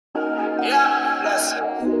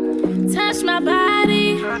Touch my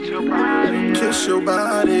body, Kiss your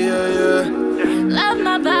body, yeah, yeah. love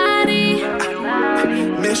my body,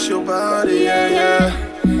 Miss your body, yeah, yeah.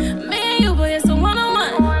 me and you, boy, it's a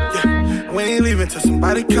one-on-one. Yeah, we ain't leaving till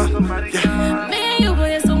somebody come. Yeah, Me and you, boy,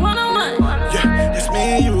 it's a one-on-one. yeah, it's me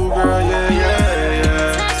and you, girl, yeah, yeah,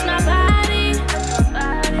 yeah. Touch my body,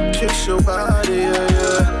 Kiss your body, yeah,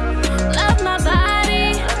 yeah. love my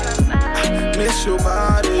body, Miss your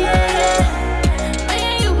body, yeah, yeah. me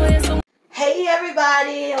and you, boy, it's a Hey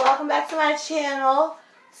everybody, and welcome back to my channel.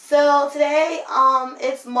 So today,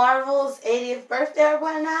 it's Marvel's 80th birthday or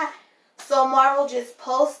whatnot. So Marvel just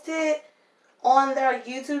posted on their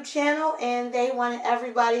YouTube channel, and they wanted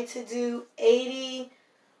everybody to do the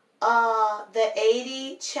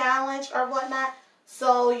 80 challenge or whatnot.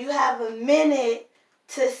 So you have a minute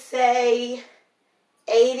to say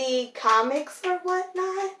 80 comics or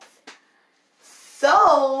whatnot.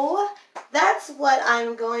 So that's what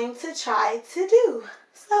I'm going to try to do.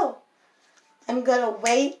 So I'm going to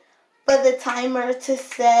wait for the timer to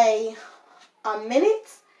say a minute,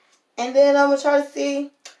 and then I'm going to try to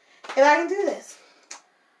see if I can do this.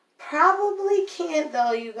 Probably can't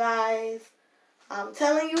though, you guys. I'm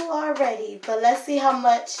telling you already, but let's see how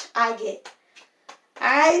much I get.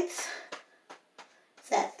 Alright.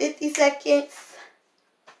 It's at 50 seconds.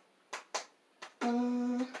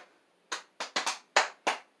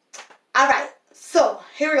 Alright, so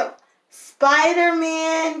here we go.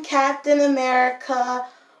 Spider-Man, Captain America,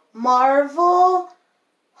 Marvel,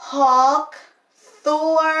 Hulk,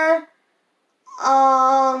 Thor,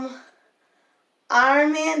 Iron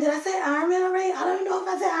Man. Did I say Iron Man already? I don't know if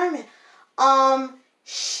I said Iron Man.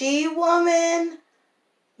 She-Woman,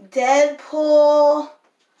 Deadpool,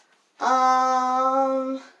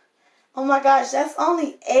 oh my gosh, that's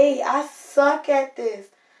only 8. I suck at this.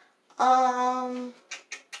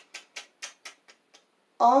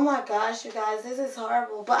 Oh my gosh, you guys, this is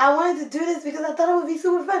horrible. But I wanted to do this because I thought it would be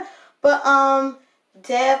super fun. But,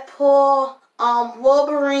 Deadpool,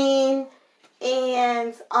 Wolverine,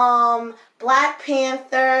 and, Black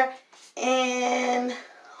Panther, and,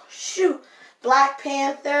 Black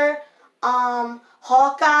Panther,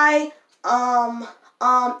 Hawkeye,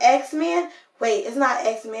 X-Men. Wait, it's not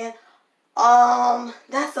X-Men.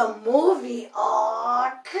 That's a movie.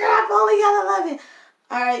 Oh, crap, I only got 11.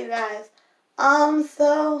 Alright, you guys.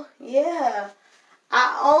 So, yeah.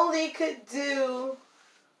 I only could do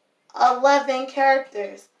 11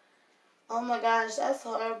 characters. Oh my gosh, that's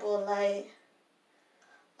horrible.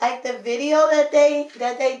 Like the video that they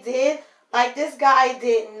did, like this guy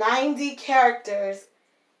did 90 characters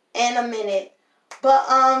in a minute. But,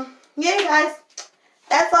 yeah, guys,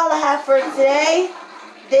 that's all I have for today.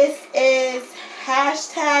 This is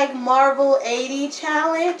hashtag Marvel 80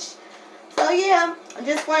 challenge. So yeah, I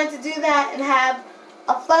just wanted to do that and have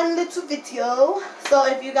a fun little video. So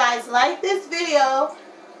if you guys like this video,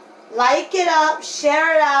 like it up,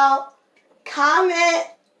 share it out, comment,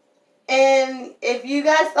 and if you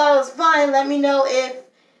guys thought it was fun, let me know if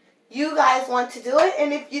you guys want to do it.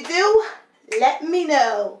 And if you do, let me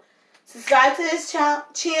know. Subscribe to this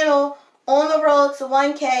channel. On the road to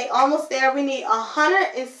 1K, almost there. We need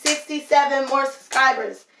 167 more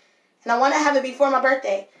subscribers. And I want to have it before my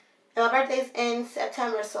birthday. And my birthday's in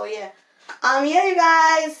September, so yeah. Yeah, you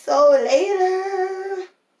guys. So later.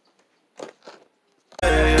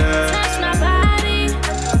 touch my body,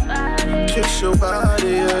 Kiss your body,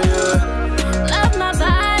 yeah, yeah. love my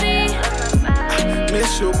body,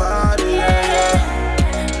 Miss your body.